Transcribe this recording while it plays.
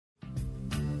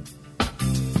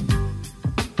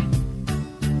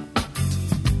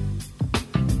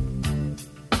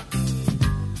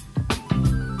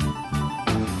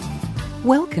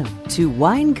Welcome to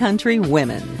Wine Country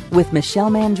Women with Michelle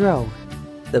Mandreau,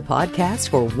 the podcast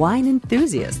for wine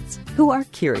enthusiasts who are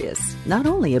curious not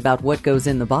only about what goes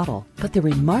in the bottle, but the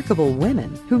remarkable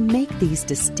women who make these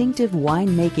distinctive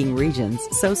winemaking regions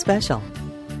so special.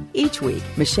 Each week,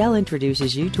 Michelle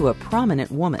introduces you to a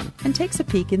prominent woman and takes a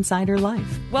peek inside her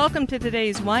life. Welcome to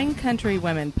today's Wine Country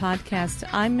Women podcast.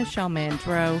 I'm Michelle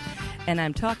Mandreau, and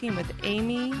I'm talking with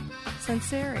Amy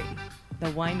Sunseri, the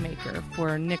winemaker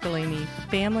for Nicolini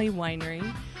Family Winery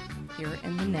here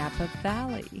in the Napa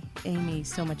Valley. Amy,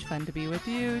 so much fun to be with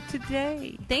you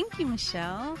today. Thank you,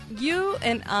 Michelle. You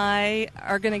and I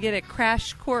are going to get a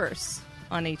crash course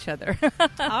on each other.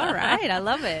 All right, I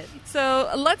love it. So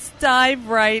let's dive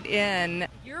right in.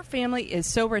 Your family is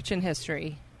so rich in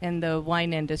history in the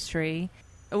wine industry.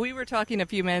 We were talking a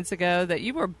few minutes ago that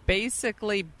you were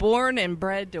basically born and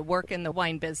bred to work in the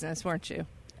wine business, weren't you?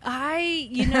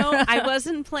 I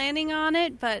wasn't planning on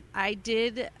it, but I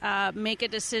did make a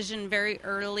decision very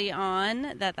early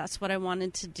on that that's what I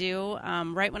wanted to do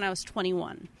right when I was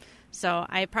 21. So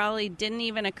I probably didn't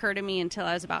even occur to me until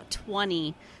I was about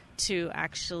 20 to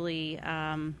actually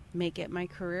make it my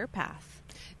career path.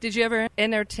 Did you ever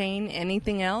entertain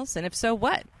anything else? And if so,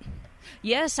 what?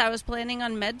 Yes, I was planning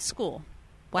on med school.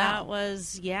 Wow.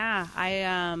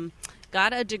 I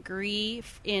got a degree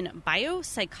in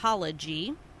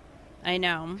biopsychology. I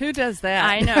know. Who does that?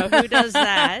 I know. Who does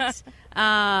that?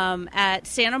 At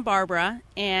Santa Barbara.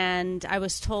 And I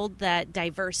was told that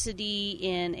diversity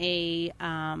in a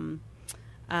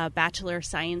Bachelor of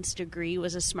Science degree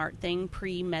was a smart thing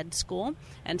pre-med school.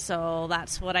 And so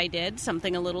that's what I did,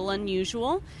 something a little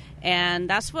unusual. And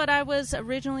that's what I was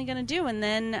originally going to do. And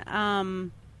then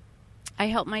I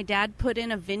helped my dad put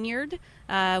in a vineyard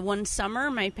one summer.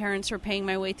 My parents were paying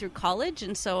my way through college,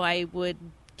 and so I would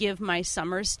give my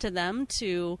summers to them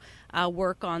to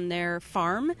work on their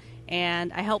farm.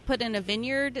 And I helped put in a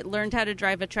vineyard, learned how to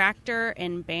drive a tractor,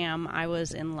 and bam, I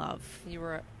was in love. You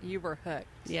were hooked.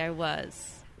 Yeah, I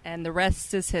was. And the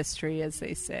rest is history, as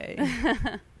they say.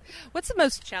 What's the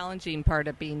most challenging part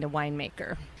of being a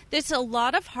winemaker? There's a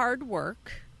lot of hard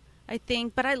work, I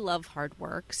think, but I love hard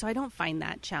work, so I don't find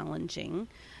that challenging.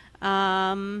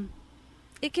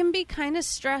 It can be kind of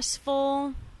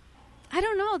stressful. I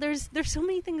don't know. There's so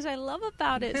many things I love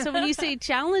about it. So when you say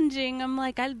challenging, I'm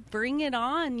like, I bring it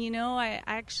on. I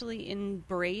actually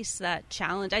embrace that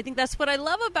challenge. I think that's what I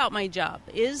love about my job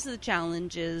is the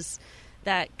challenges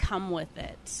that come with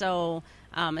it. So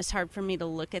it's hard for me to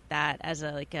look at that as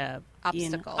a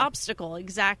obstacle. Obstacle,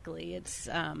 exactly. It's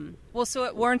so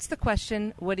it warrants the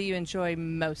question: what do you enjoy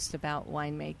most about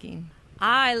winemaking?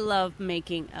 I love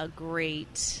making a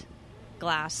great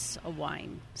glass of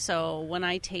wine. So when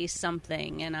I taste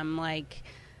something and I'm like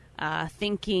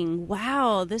thinking,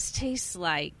 wow, this tastes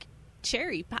like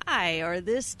cherry pie, or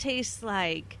this tastes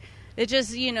like, it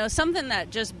just, something that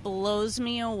just blows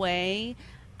me away.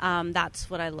 That's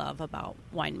what I love about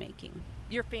winemaking.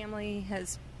 Your family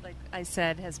has, like I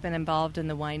said, has been involved in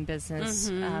the wine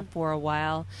business for a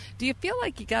while. Do you feel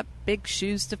like you got big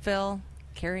shoes to fill,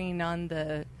 carrying on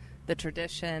the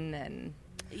tradition? And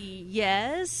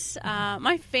yes,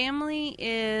 my family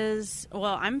is,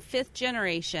 I'm fifth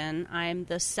generation. I'm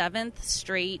the seventh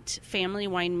straight family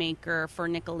winemaker for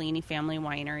Nicolini Family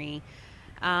Winery.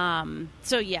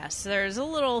 So yes, there's a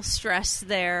little stress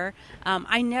there.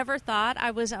 I never thought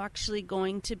I was actually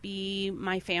going to be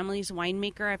my family's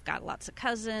winemaker. I've got lots of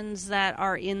cousins that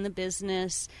are in the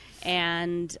business.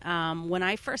 And when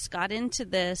I first got into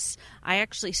this, I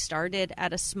actually started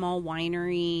at a small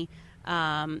winery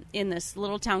in this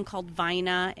little town called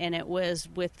Vina, and it was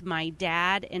with my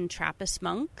dad and Trappist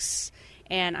monks.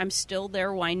 And I'm still their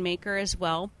winemaker as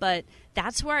well, but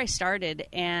that's where I started.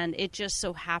 And it just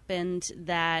so happened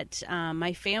that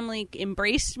my family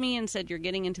embraced me and said, you're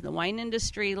getting into the wine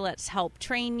industry, let's help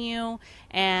train you.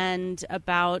 And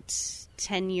about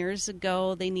 10 years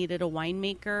ago, they needed a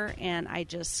winemaker, and I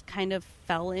just kind of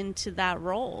fell into that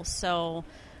role. So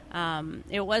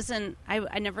it wasn't,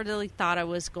 I never really thought I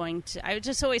was going to, I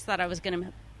just always thought I was going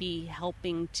to be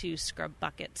helping to scrub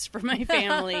buckets for my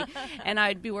family, and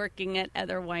I'd be working at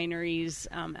other wineries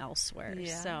elsewhere.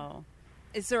 Yeah. So,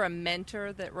 is there a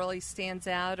mentor that really stands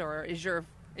out, or is your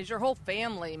whole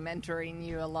family mentoring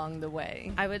you along the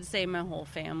way? I would say my whole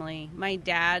family. My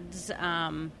dad's,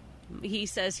 he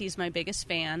says he's my biggest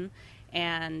fan,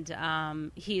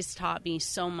 and he's taught me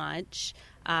so much.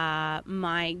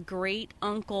 My great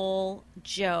uncle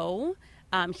Joe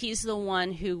He's the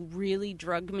one who really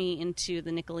drugged me into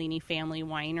the Nicolini Family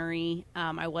Winery.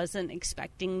 I wasn't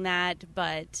expecting that,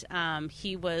 but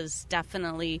he was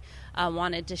definitely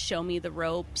wanted to show me the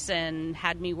ropes and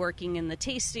had me working in the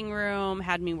tasting room,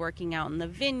 had me working out in the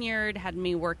vineyard, had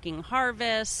me working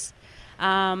harvest.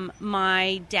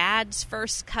 My dad's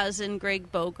first cousin,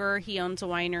 Greg Boger, he owns a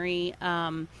winery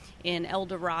in El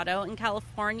Dorado in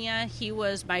California. He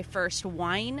was my first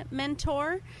wine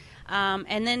mentor.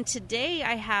 And then today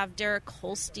I have Derek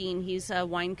Holstein. He's a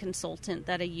wine consultant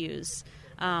that I use.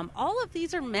 All of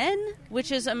these are men,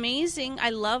 which is amazing.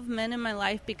 I love men in my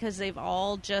life because they've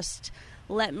all just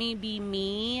let me be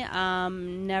me,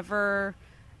 never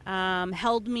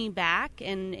held me back,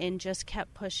 and just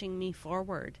kept pushing me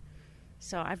forward.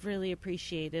 So I've really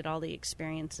appreciated all the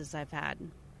experiences I've had.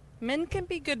 Men can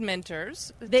be good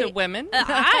mentors to women.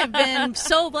 I've been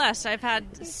so blessed. I've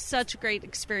had such great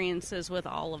experiences with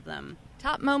all of them.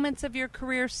 Top moments of your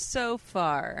career so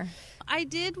far? I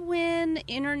did win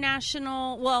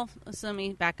international, so let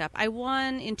me back up. I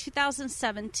won in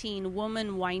 2017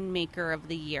 Woman Winemaker of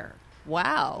the Year.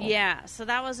 Wow. Yeah, so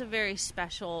that was a very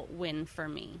special win for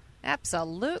me.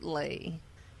 Absolutely.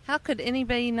 How could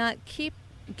anybody not keep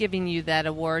giving you that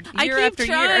award year I after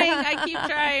keep trying. year? I keep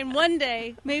trying. One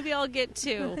day, maybe I'll get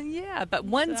two. Yeah, but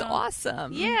one's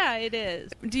awesome. Yeah, it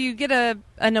is. Do you get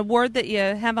an award that you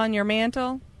have on your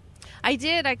mantle? I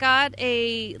did. I got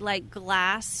a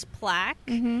glass plaque,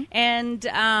 and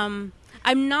I'm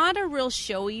not a real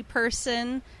showy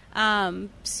person.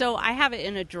 So I have it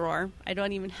in a drawer. I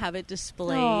don't even have it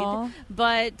displayed. Aww.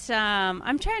 But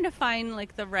I'm trying to find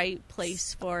the right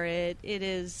place for it. It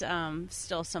is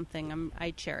still something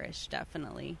I cherish,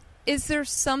 definitely. Is there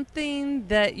something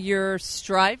that you're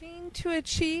striving to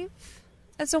achieve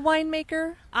as a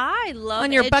winemaker? I love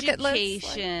on your education, bucket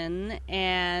list,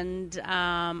 and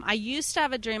I used to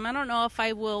have a dream. I don't know if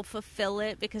I will fulfill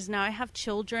it because now I have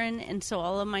children, and so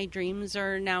all of my dreams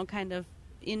are now kind of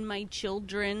in my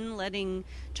children,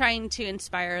 trying to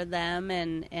inspire them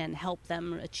and help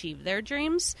them achieve their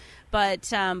dreams.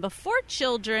 But before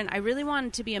children, I really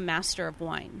wanted to be a master of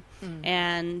wine.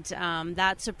 And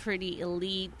that's a pretty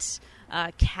elite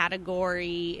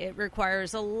category. It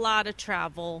requires a lot of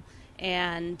travel.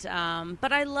 And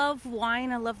but I love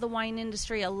wine. I love the wine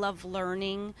industry. I love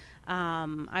learning.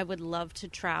 I would love to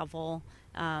travel.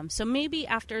 So maybe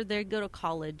after they go to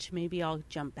college, maybe I'll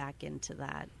jump back into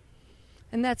that.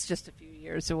 And that's just a few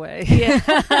years away. Yeah.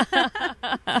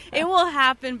 It will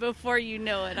happen before you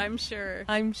know it, I'm sure.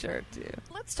 I'm sure, too.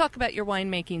 Let's talk about your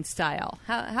winemaking style.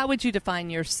 How would you define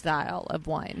your style of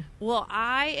wine? Well,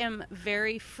 I am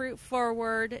very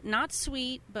fruit-forward, not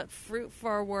sweet, but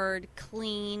fruit-forward,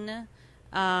 clean.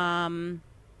 I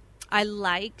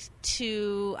like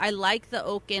the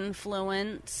oak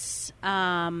influence.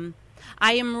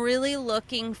 I am really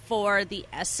looking for the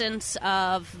essence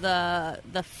of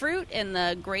the fruit and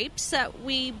the grapes that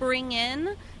we bring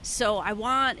in. So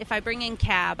if I bring in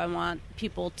Cab, I want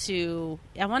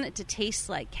it to taste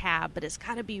like Cab, but it's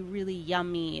got to be really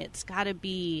yummy. It's got to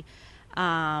be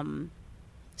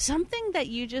something that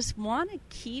you just want to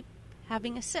keep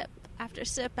having a sip after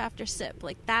sip after sip.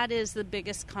 That is the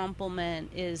biggest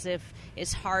compliment, is if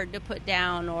it's hard to put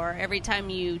down, or every time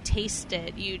you taste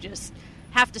it, you just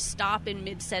have to stop in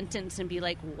mid-sentence and be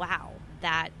like, wow,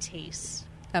 that tastes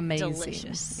amazing.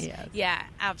 Delicious. Yes. Yeah,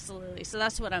 absolutely. So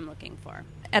that's what I'm looking for.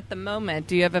 At the moment,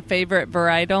 do you have a favorite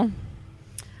varietal?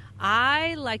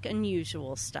 I like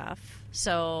unusual stuff.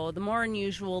 So the more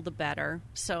unusual, the better.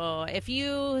 So if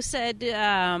you said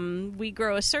we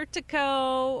grow a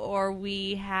Certico, or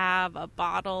we have a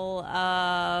bottle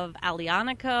of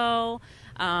Alianico,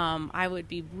 I would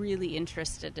be really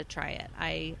interested to try it.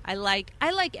 I like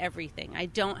everything. I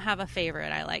don't have a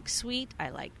favorite. I like sweet. I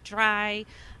like dry.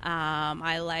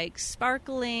 I like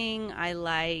sparkling. I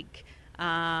like,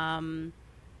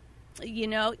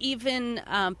 even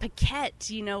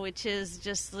Paquette, which is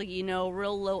just,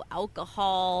 real low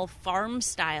alcohol farm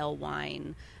style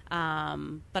wine.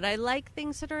 But I like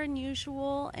things that are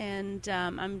unusual, and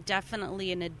I'm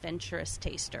definitely an adventurous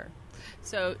taster.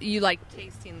 So you like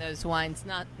tasting those wines,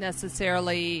 not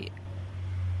necessarily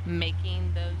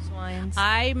making those wines?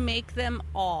 I make them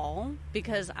all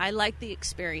because I like the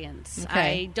experience.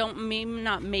 Okay. I may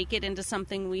not make it into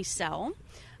something we sell.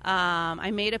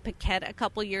 I made a Paquette a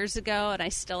couple years ago, and I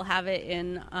still have it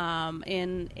in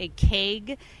a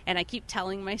keg. And I keep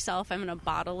telling myself I'm going to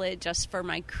bottle it just for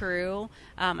my crew.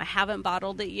 I haven't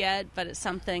bottled it yet, but it's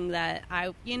something that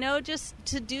just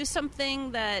to do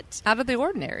something that out of the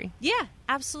ordinary. Yeah,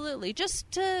 absolutely. Just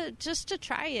to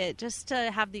try it, just to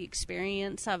have the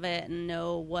experience of it and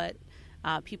know what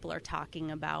people are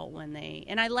talking about when they,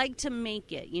 and I like to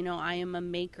make it, I am a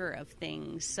maker of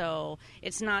things. So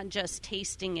it's not just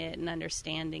tasting it and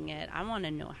understanding it. I want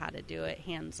to know how to do it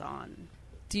hands-on.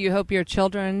 Do you hope your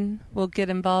children will get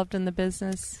involved in the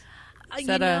business? Is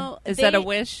that a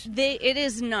wish? It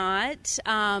is not,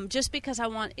 just because I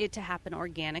want it to happen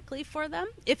organically for them.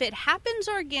 If it happens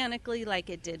organically like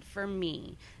it did for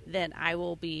me, then I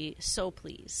will be so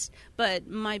pleased. But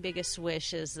my biggest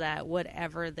wish is that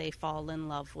whatever they fall in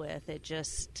love with,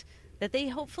 that they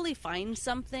hopefully find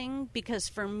something, because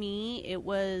for me it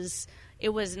was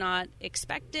not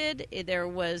expected. There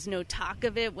was no talk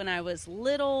of it when I was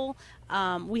little.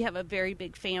 We have a very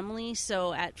big family,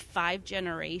 so at 5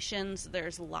 generations,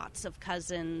 there's lots of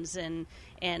cousins and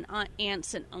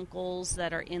aunts and uncles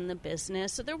that are in the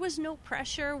business. So there was no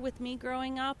pressure with me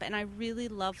growing up, and I really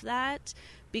love that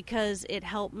because it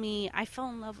helped me. I fell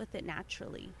in love with it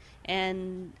naturally,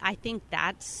 and I think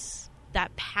that's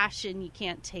that passion you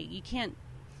can't take. You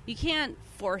can't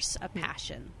force a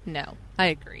passion. No, I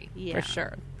agree, for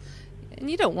sure.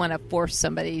 And you don't want to force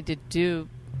somebody to do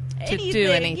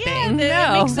anything.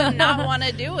 Yeah, that makes them not want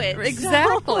to do it.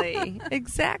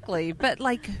 Exactly. But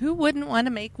who wouldn't want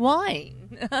to make wine?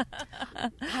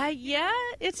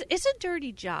 It's a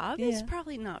dirty job. Yeah. It's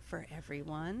probably not for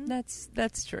everyone. That's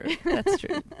true. That's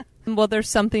true. Well, there's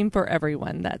something for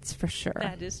everyone. That's for sure.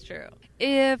 That is true.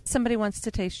 If somebody wants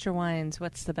to taste your wines,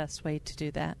 what's the best way to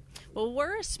do that? Well,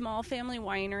 we're a small family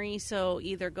winery, so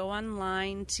either go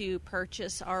online to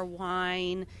purchase our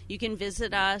wine. You can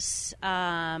visit us.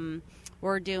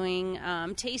 We're doing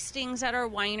tastings at our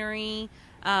winery,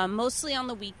 mostly on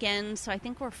the weekends. So I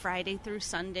think we're Friday through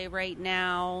Sunday right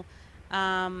now.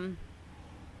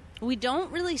 We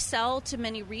don't really sell to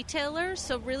many retailers,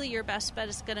 so really your best bet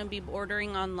is going to be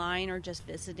ordering online or just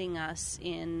visiting us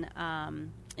in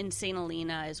St.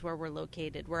 Helena is where we're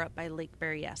located. We're up by Lake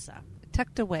Berryessa.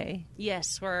 Tucked away.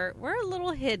 Yes, we're a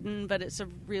little hidden, but it's a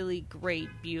really great,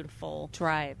 beautiful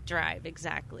drive.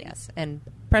 Exactly. Yes, and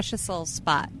precious little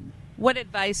spot. What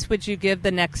advice would you give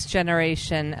the next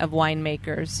generation of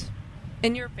winemakers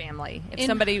in your family? If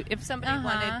somebody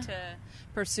wanted to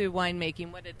pursue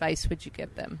winemaking, what advice would you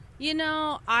give them?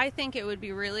 I think it would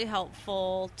be really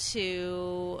helpful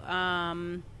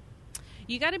to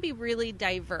you got to be really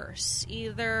diverse.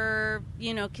 Either,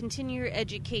 continue your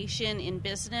education in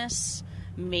business,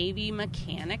 maybe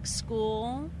mechanic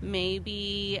school,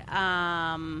 maybe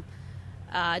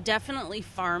definitely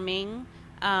farming.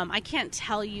 I can't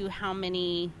tell you how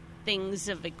many things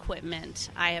of equipment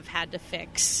I have had to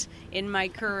fix in my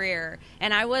career.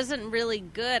 And I wasn't really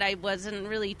good. I wasn't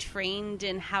really trained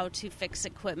in how to fix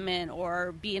equipment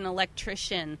or be an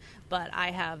electrician, but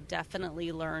I have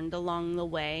definitely learned along the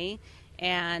way.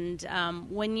 And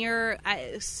when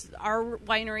our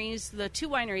wineries, the 2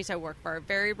 wineries I work for, are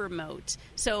very remote.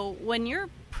 So when your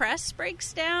press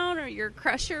breaks down or your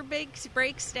crusher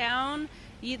breaks down,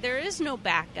 there is no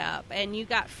backup, and you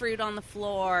got fruit on the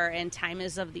floor, and time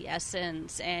is of the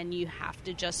essence, and you have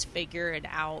to just figure it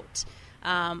out.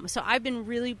 So I've been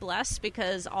really blessed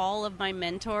because all of my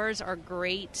mentors are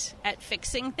great at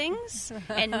fixing things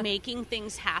and making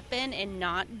things happen and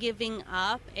not giving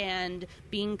up and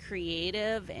being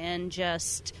creative and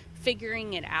just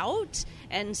figuring it out.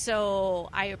 And so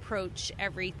I approach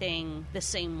everything the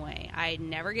same way. I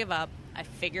never give up. I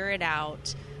figure it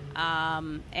out.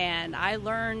 And I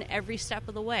learn every step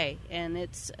of the way, and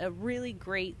it's a really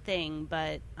great thing.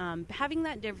 But having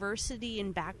that diversity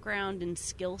in background and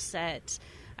skill set,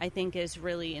 I think, is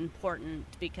really important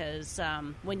because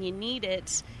when you need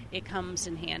it, it comes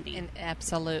in handy. And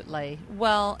absolutely.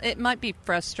 Well, it might be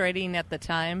frustrating at the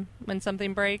time when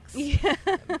something breaks,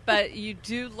 but you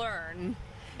do learn.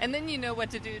 And then you know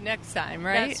what to do next time,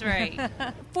 right? That's right.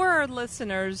 For our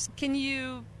listeners, can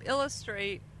you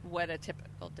illustrate what a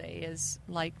typical day is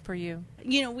like for you?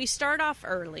 We start off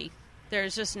early.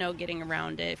 There's just no getting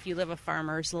around it. If you live a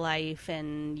farmer's life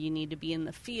and you need to be in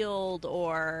the field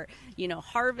or,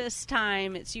 harvest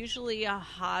time, it's usually a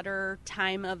hotter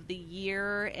time of the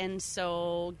year. And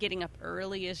so getting up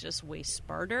early is just way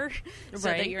smarter so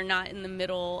that you're not in the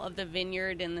middle of the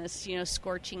vineyard in this,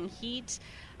 scorching heat.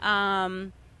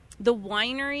 The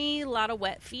winery, a lot of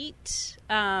wet feet,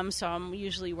 so I'm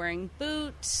usually wearing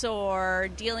boots or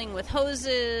dealing with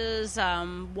hoses.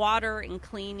 Water and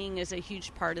cleaning is a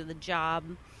huge part of the job.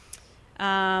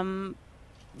 I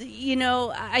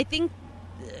think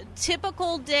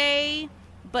typical day,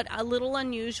 but a little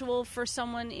unusual for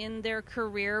someone in their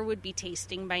career would be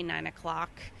tasting by 9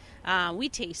 o'clock. We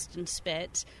taste and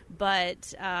spit,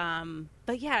 but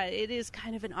yeah, it is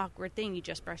kind of an awkward thing. You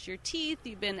just brush your teeth,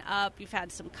 you've been up, you've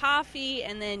had some coffee,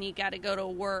 and then you got to go to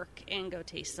work and go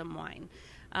taste some wine.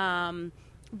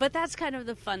 But that's kind of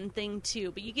the fun thing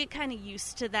too. But you get kind of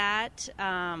used to that,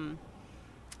 and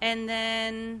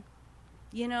then,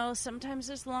 you know, sometimes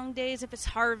there's long days. If it's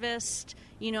harvest,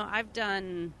 you know, I've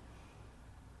done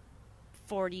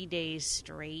 40 days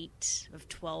straight of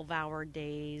 12-hour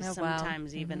days,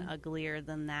 sometimes even uglier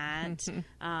than that.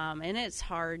 And it's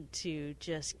hard to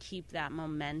just keep that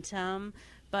momentum,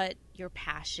 but your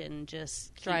passion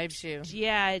just drives you.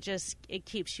 Yeah, it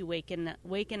keeps you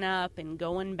waking up and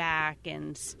going back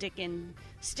and sticking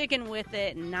with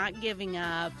it and not giving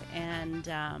up. And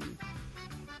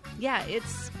yeah,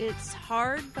 it's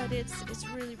hard, but it's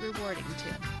really rewarding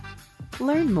too.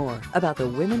 Learn more about the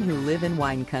women who live in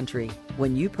wine country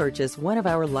when you purchase one of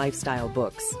our lifestyle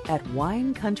books at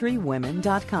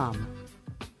winecountrywomen.com.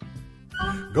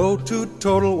 Go to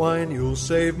Total Wine, you'll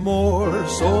save more.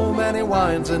 So many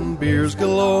wines and beers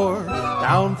galore.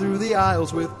 Down through the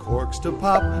aisles with corks to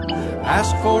pop.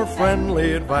 Ask for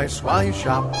friendly advice while you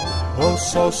shop. Oh,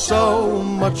 so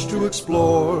much to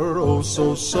explore. Oh,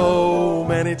 so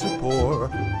many to pour.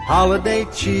 Holiday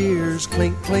cheers,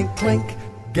 clink, clink, clink.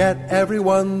 Get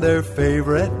everyone their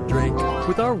favorite drink.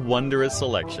 With our wondrous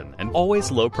selection and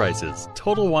always low prices,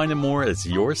 Total Wine & More is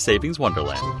your savings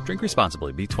wonderland. Drink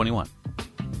responsibly. Be 21.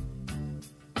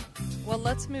 Well,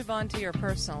 let's move on to your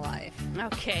personal life.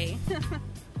 Okay.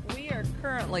 We are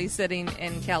currently sitting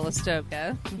in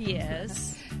Calistoga.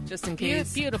 Yes. Just in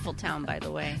case. Beautiful town, by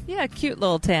the way. Yeah, cute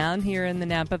little town here in the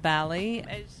Napa Valley.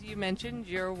 As you mentioned,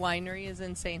 your winery is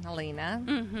in St. Helena.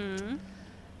 Mm-hmm.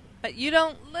 But you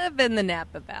don't live in the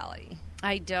Napa Valley.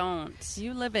 I don't.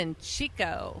 You live in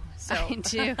Chico. So I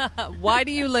do. Why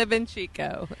do you live in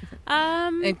Chico?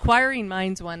 Inquiring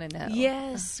minds want to know.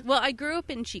 Yes. Well, I grew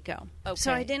up in Chico. Okay.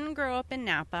 So I didn't grow up in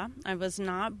Napa. I was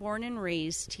not born and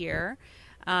raised here.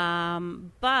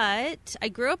 But I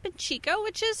grew up in Chico,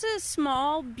 which is a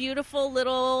small, beautiful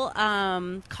little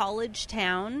college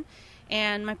town.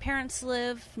 And my parents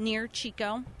live near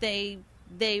Chico. They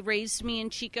raised me in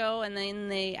Chico, and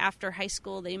then after high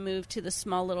school, they moved to the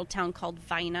small little town called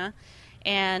Vina.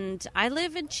 And I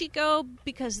live in Chico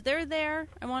because they're there.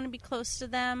 I want to be close to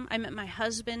them. I met my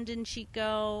husband in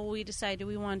Chico. We decided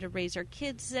we wanted to raise our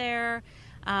kids there.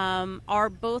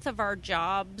 Both of our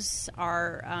jobs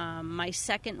are my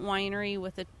second winery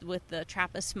with the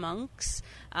Trappist monks.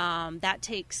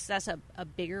 That's a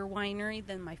bigger winery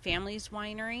than my family's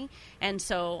winery, and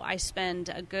so I spend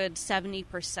a good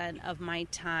 70% of my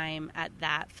time at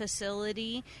that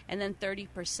facility, and then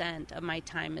 30% of my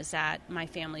time is at my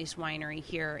family's winery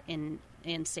here in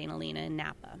St. Helena in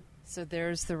Napa. So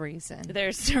there's the reason.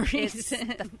 There's the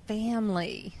reason. It's the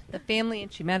family. The family,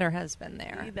 and she met her husband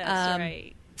there. That's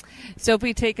right. So if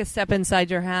we take a step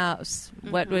inside your house,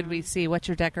 what would we see? What's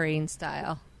your decorating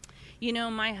style? You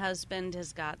know, my husband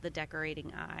has got the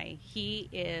decorating eye. He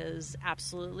is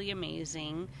absolutely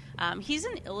amazing. He's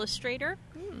an illustrator,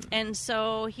 and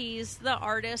so he's the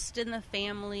artist in the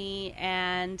family,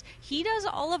 and he does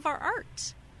all of our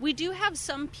art. We do have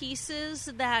some pieces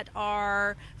that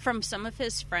are from some of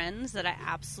his friends that I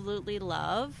absolutely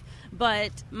love,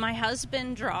 but my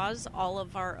husband draws all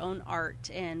of our own art,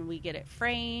 and we get it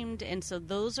framed, and so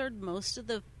those are most of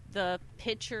the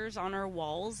pictures on our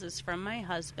walls is from my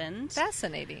husband.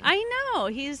 Fascinating. I know.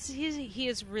 He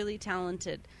is really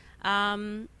talented.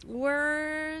 Our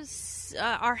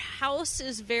house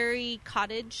is very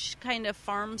cottage, kind of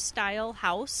farm style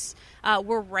house.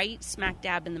 We're right smack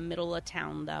dab in the middle of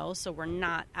town, though, so we're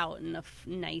not out in a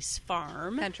nice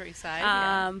farm. Countryside,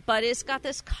 yeah. But it's got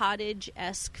this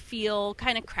cottage-esque feel,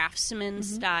 kind of craftsman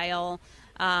style.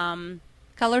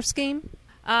 Color scheme?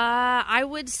 I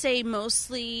would say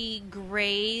mostly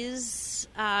grays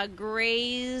and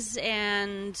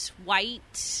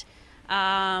white.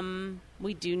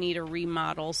 We do need a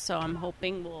remodel, so I'm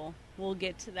hoping we'll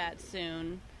get to that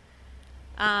soon.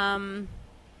 But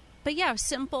yeah,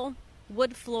 simple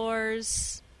wood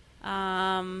floors.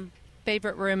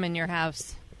 Favorite room in your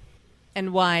house,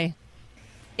 and why?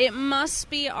 It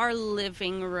must be our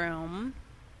living room,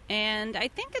 and I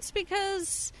think it's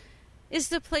because it's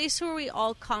the place where we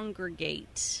all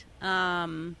congregate.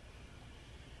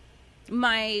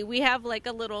 We have like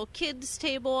a little kids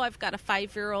table. I've got a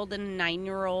 5-year-old and a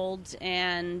 9-year-old,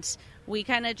 and we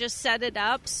kind of just set it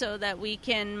up so that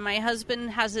my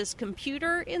husband has his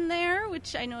computer in there,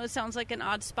 which I know it sounds like an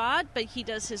odd spot, but he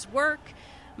does his work.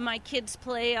 My kids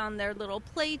play on their little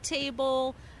play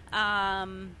table.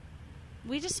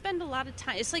 we just spend a lot of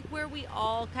time. It's like where we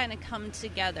all kind of come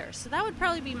together. So that would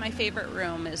probably be my favorite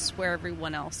room, is where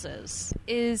everyone else is.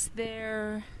 Is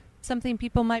there something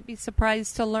people might be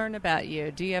surprised to learn about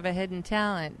you? Do you have a hidden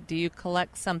talent? Do you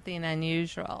collect something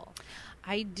unusual?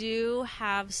 I do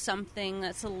have something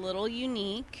that's a little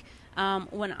unique.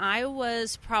 When I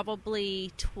was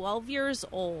probably 12 years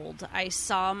old, I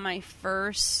saw my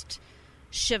first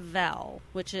Chevelle,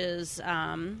 which is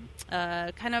kind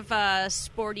of a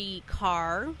sporty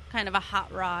car, kind of a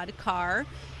hot rod car,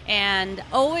 and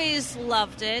always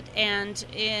loved it.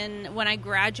 And when I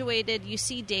graduated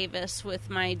UC Davis with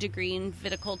my degree in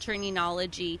viticulture and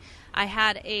enology, I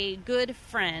had a good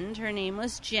friend, her name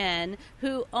was Jen,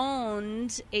 who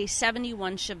owned a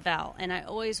 71 Chevelle, and I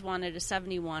always wanted a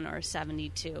 71 or a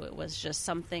 72. It was just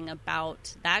something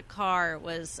about that car.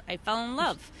 I fell in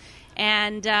love.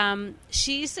 And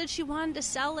she said she wanted to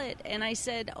sell it, and I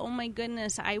said, oh my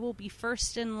goodness, I will be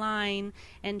first in line.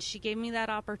 And she gave me that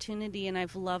opportunity, and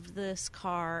I've loved this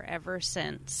car ever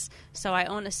since. So I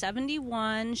own a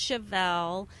 71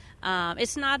 Chevelle.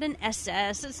 It's not an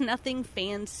SS. It's nothing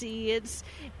fancy. It's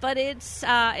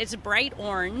bright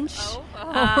orange.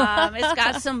 It's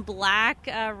got some black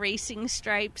racing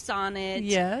stripes on it.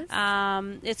 Yes.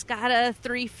 It's got a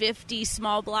 350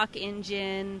 small block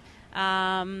engine.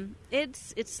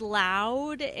 It's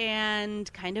loud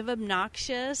and kind of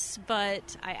obnoxious,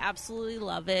 but I absolutely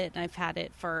love it. And I've had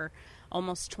it for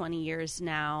almost 20 years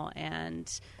now. And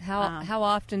how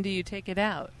often do you take it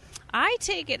out? I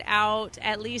take it out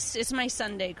at least. It's my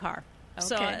Sunday car. Okay.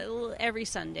 So every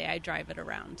Sunday I drive it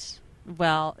around.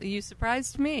 Well, you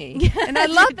surprised me, and I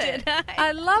love it.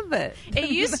 I love it.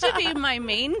 It used to be my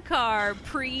main car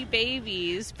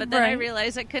pre-babies, but then I Right.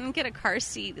 realized I couldn't get a car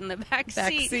seat in the back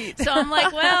seat. seat. So I'm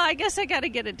like, well, I guess I got to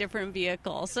get a different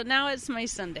vehicle. So now it's my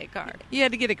Sunday car. You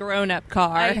had to get a grown-up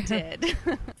car. I did.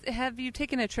 Have you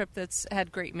taken a trip that's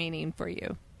had great meaning for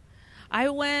you? I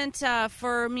went,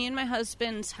 for me and my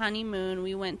husband's honeymoon,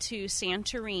 we went to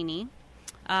Santorini.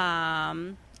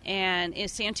 And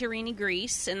it's Santorini,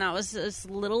 Greece, and that was this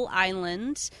little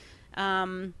island.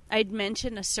 I'd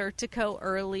mentioned Assyrtiko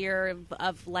earlier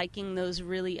of liking those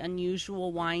really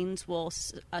unusual wines. Well,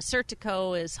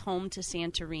 Assyrtiko is home to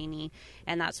Santorini,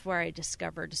 and that's where I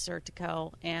discovered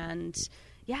Assyrtiko. And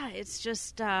yeah, it's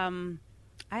just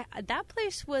that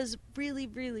place was really,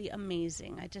 really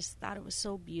amazing. I just thought it was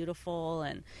so beautiful,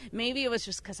 and maybe it was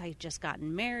just because I had just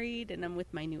gotten married and I'm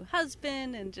with my new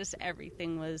husband, and just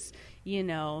everything was,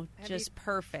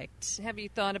 perfect. Have you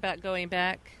thought about going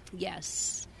back?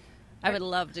 Yes, I would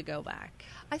love to go back.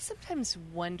 I sometimes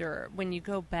wonder, when you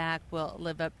go back, will it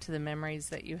live up to the memories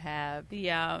that you have?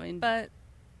 Yeah, I mean, But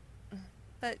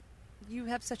you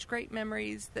have such great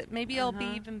memories that maybe it'll be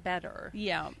even better.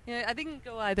 yeah. I think it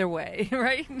can go either way,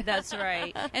 right? That's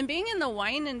right. And being in the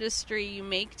wine industry, you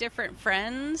make different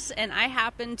friends. And I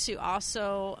happen to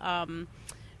also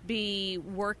be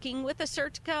working with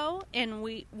Assyrtiko, and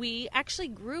we actually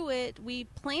grew it. We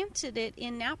planted it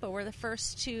in Napa. We're the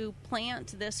first to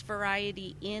plant this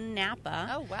variety in Napa.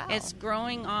 Oh, wow. It's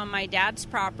growing on my dad's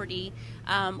property.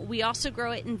 We also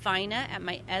grow it in Vina at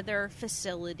my other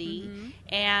facility. Mm-hmm.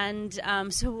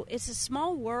 And so it's a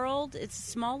small world. It's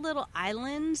a small little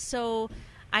island. So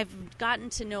I've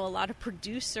gotten to know a lot of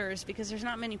producers because there's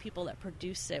not many people that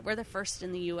produce it. We're the first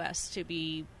in the U.S. to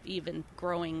be even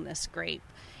growing this grape.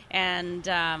 And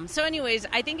so anyways,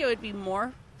 I think it would be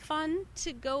more fun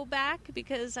to go back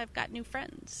because I've got new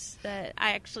friends that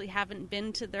I actually haven't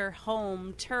been to their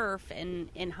home turf and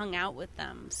hung out with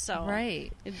them. So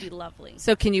Right. it'd be lovely.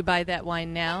 So can you buy that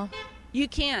wine now? You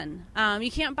can.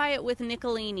 You can't buy it with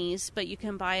Nicolini's, but you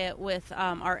can buy it with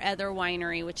our other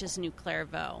winery, which is New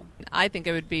Clairvaux. I think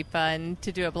it would be fun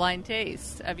to do a blind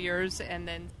taste of yours and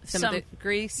then some of the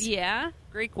Greek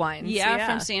wines. Yeah,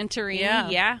 from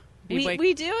Santorini. Yeah. Be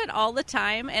We do it all the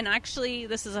time. And actually,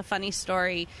 this is a funny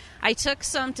story. I took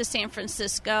some to San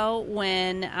Francisco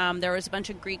when there was a bunch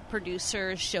of Greek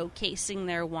producers showcasing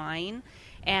their wine.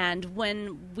 And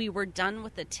when we were done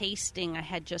with the tasting, I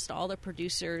had just all the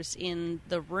producers in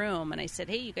the room. And I said,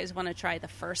 hey, you guys want to try the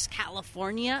first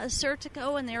California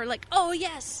Assyrtiko? And they were like, oh,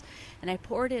 yes. And I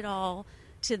poured it all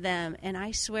to them. And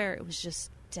I swear it was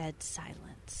just dead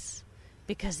silence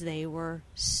because they were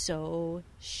so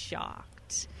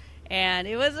shocked. And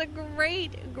it was a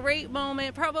great, great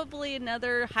moment. Probably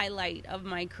another highlight of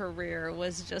my career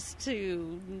was just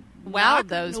to wow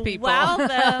those people. Wow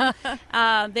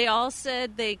them. They all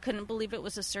said they couldn't believe it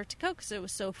was Assyrtiko because it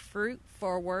was so fruit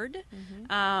forward,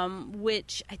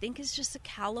 which I think is just a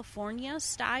California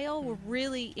style. We're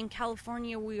really, in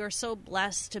California, we are so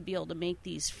blessed to be able to make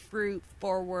these fruit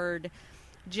forward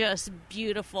just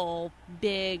beautiful,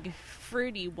 big,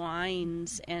 fruity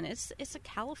wines, and it's a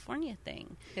California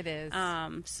thing. It is.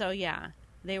 So yeah,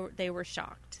 they were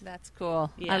shocked. That's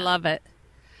cool. Yeah. I love it.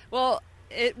 Well,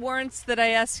 it warrants that I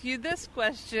ask you this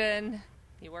question.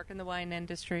 You work in the wine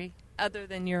industry. Other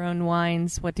than your own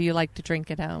wines, what do you like to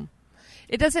drink at home?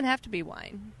 It doesn't have to be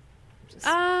wine.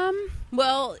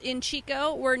 Well, in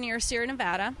Chico, we're near Sierra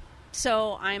Nevada.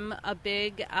 So I'm a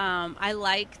big, I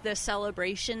like the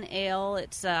Celebration Ale.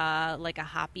 It's like a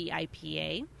hoppy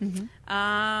IPA.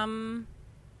 Mm-hmm.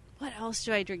 What else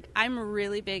do I drink? I'm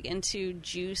really big into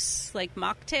juice, like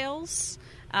mocktails.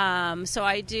 So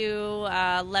I do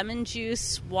lemon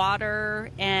juice, water,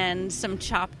 and some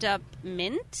chopped up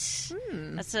mint.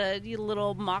 That's a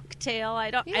little mocktail.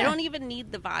 I don't even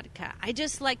need the vodka. I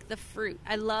just like the fruit.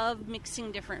 I love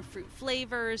mixing different fruit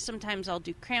flavors. Sometimes I'll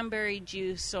do cranberry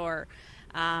juice, or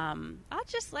I'll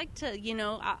just like to,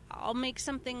 I'll make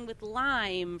something with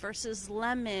lime versus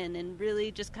lemon, and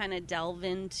really just kind of delve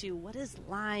into what does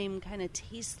lime kind of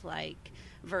taste like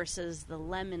versus the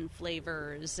lemon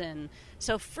flavors. And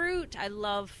so fruit, I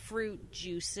love fruit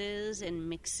juices and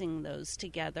mixing those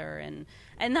together, and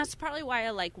that's probably why I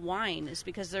like wine, is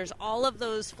because there's all of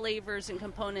those flavors and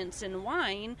components in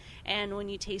wine, and when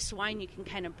you taste wine you can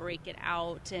kind of break it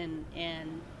out and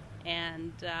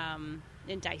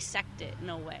dissect it in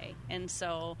a way. And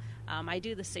so I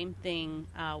do the same thing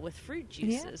with fruit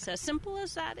juices, as simple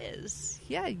as that is.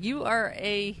 Yeah, you are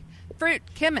a fruit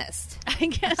chemist. I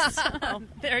guess so.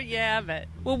 There you have it.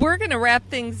 Well, we're going to wrap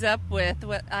things up with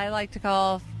what I like to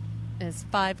call is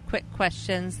 5 quick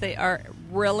questions. They are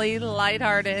really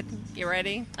lighthearted. You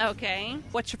ready? Okay.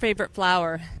 What's your favorite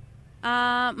flower?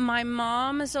 My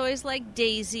mom is always like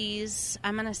daisies.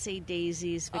 I'm going to say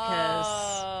daisies because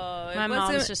my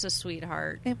mom's just a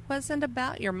sweetheart. It wasn't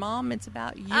about your mom. It's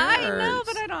about yours. I know,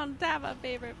 but I don't have a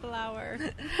favorite flower.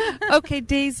 Okay,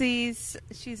 daisies.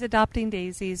 She's adopting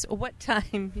daisies. What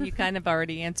time? You kind of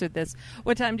already answered this.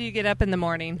 What time do you get up in the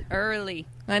morning? Early.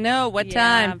 I know. What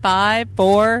time? 5,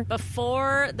 4?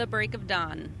 Before the break of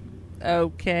dawn.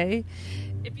 Okay.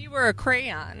 If you were a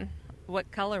crayon,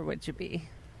 what color would you be?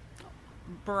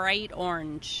 Bright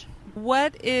orange.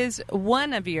 What is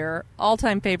one of your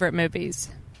all-time favorite movies?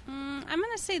 I'm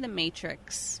going to say The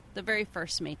Matrix. The very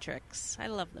first Matrix. I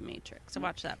love The Matrix. I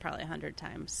watched that probably 100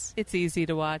 times. It's easy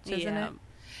to watch, isn't it?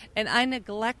 And I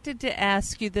neglected to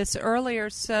ask you this earlier,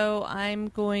 so I'm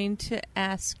going to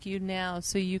ask you now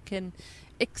so you can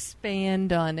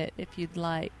expand on it if you'd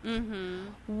like. Mm-hmm.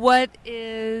 What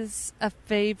is a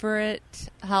favorite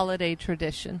holiday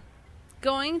tradition?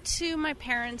 Going to my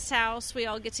parents' house, we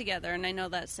all get together, and I know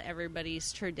that's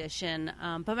everybody's tradition.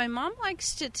 But my mom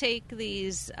likes to take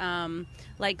these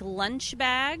like lunch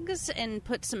bags and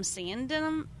put some sand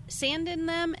in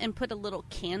them, and put a little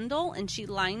candle, and she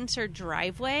lines her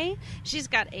driveway. She's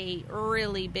got a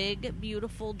really big,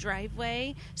 beautiful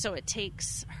driveway, so it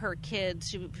takes her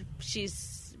kids.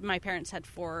 My parents had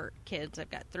 4 kids. I've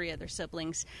got 3 other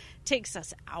siblings. It takes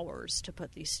us hours to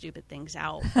put these stupid things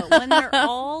out. But when they're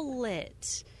all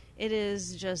lit, it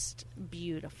is just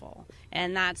beautiful.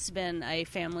 And that's been a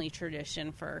family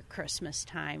tradition for Christmas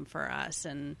time for us.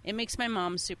 And it makes my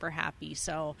mom super happy.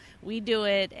 So we do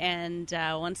it. And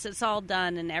once it's all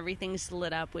done and everything's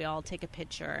lit up, we all take a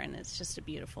picture. And it's just a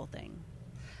beautiful thing.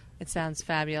 It sounds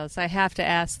fabulous. I have to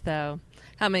ask, though,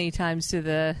 how many times do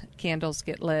the candles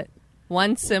get lit?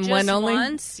 Once and just one only?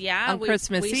 Once, yeah. On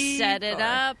Christmas Eve? We set it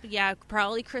up. Yeah,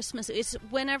 probably Christmas. It's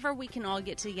whenever we can all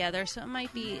get together. So it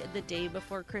might be the day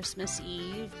before Christmas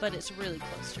Eve, but it's really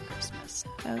close to Christmas.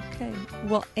 Okay.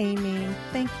 Well, Amy,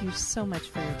 thank you so much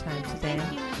for your time today.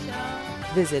 Thank you,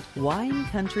 Michelle. Visit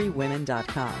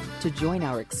winecountrywomen.com to join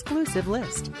our exclusive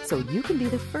list so you can be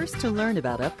the first to learn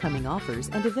about upcoming offers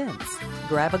and events.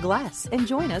 Grab a glass and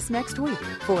join us next week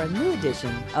for a new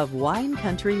edition of Wine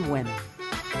Country Women.